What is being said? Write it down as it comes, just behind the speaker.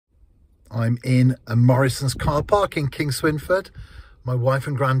I'm in a Morrison's car park in King Swinford. My wife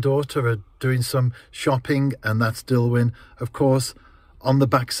and granddaughter are doing some shopping, and that's Dilwyn, of course, on the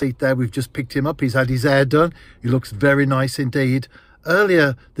back seat there. We've just picked him up. He's had his hair done. He looks very nice indeed.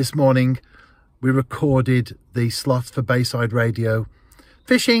 Earlier this morning, we recorded the slots for Bayside Radio,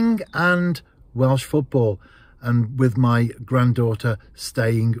 fishing and Welsh football. And with my granddaughter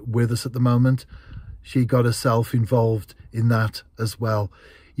staying with us at the moment, she got herself involved in that as well.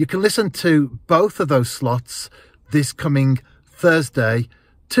 You can listen to both of those slots this coming Thursday,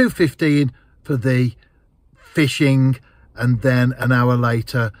 2:15 for the fishing, and then an hour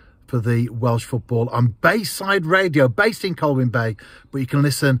later for the Welsh football on Bayside Radio, based in Colwyn Bay. But you can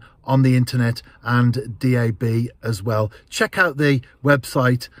listen on the internet and DAB as well. Check out the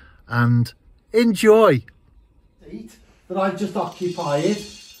website and enjoy. That I've just occupied.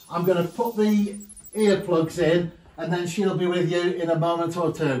 I'm going to put the earplugs in, and then she'll be with you in a moment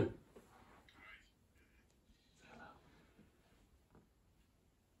or two.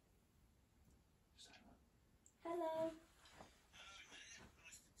 Hello.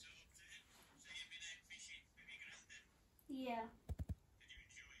 Yeah. Did you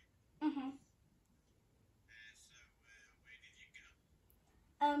enjoy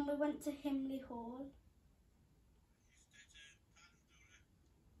it? We went to Himley Hall.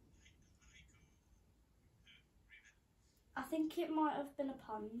 I think it might have been a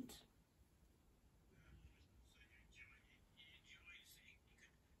pond.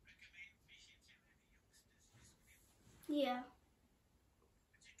 Yeah.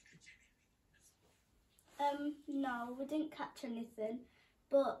 No, we didn't catch anything,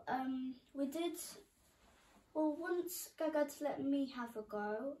 but we did. Well, once Gaga's let me have a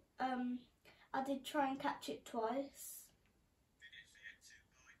go, I did try and catch it twice.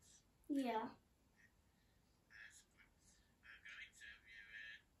 Yeah.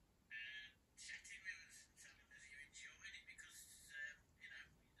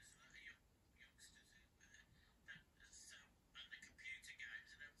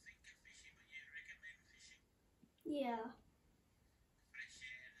 Yeah.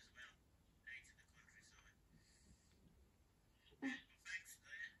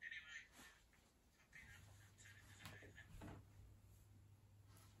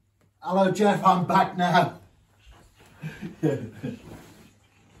 Hello, Jeff. I'm back now. No,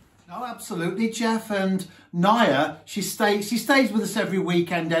 absolutely, Jeff. And Nyah, she stays with us every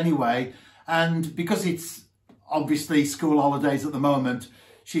weekend anyway. And because it's obviously school holidays at the moment,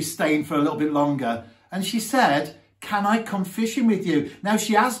 she's staying for a little bit longer. And she said, can I come fishing with you? Now,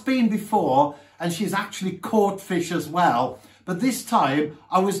 she has been before, and she's actually caught fish as well. But this time,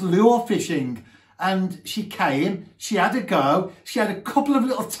 I was lure fishing, and she came, she had a go. She had a couple of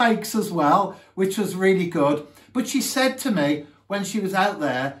little takes as well, which was really good. But she said to me, when she was out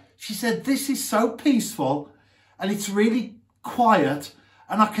there, she said, this is so peaceful, and it's really quiet,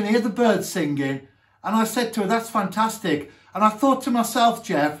 and I can hear the birds singing. And I said to her, that's fantastic. And I thought to myself,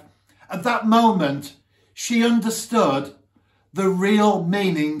 Jeff, at that moment, she understood the real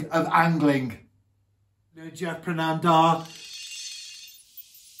meaning of angling. Jeff Pranandar,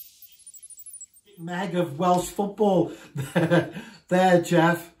 Meg of Welsh football there,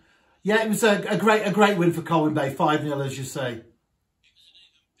 Jeff. Yeah, it was a great win for Colwyn Bay, 5-0, as you say.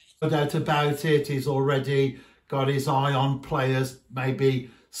 No doubt about it. He's already got his eye on players, maybe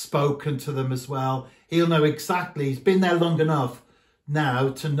spoken to them as well. He'll know exactly, he's been there long enough now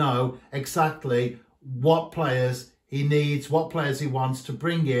to know exactly what players he needs, what players he wants to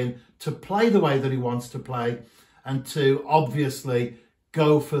bring in to play the way that he wants to play, and to obviously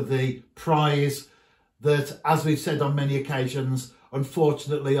go for the prize that, as we've said on many occasions,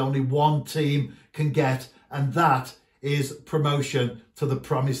 unfortunately only one team can get, and that is promotion to the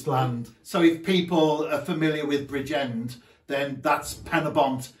promised land. So if people are familiar with Bridgend, then that's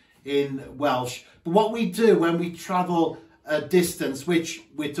Penabont in Welsh. But what we do when we travel a distance, which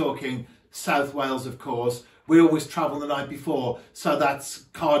we're talking South Wales, of course, we always travel the night before. So that's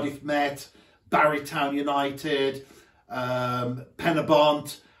Cardiff Met, Barrytown United,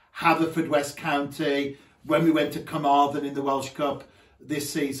 Penabont, Haverfordwest County. When we went to Carmarthen in the Welsh Cup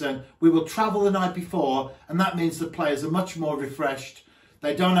this season, we will travel the night before, and that means the players are much more refreshed.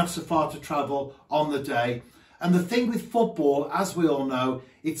 They don't have so far to travel on the day. And the thing with football, as we all know,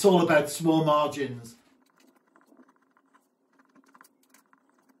 it's all about small margins.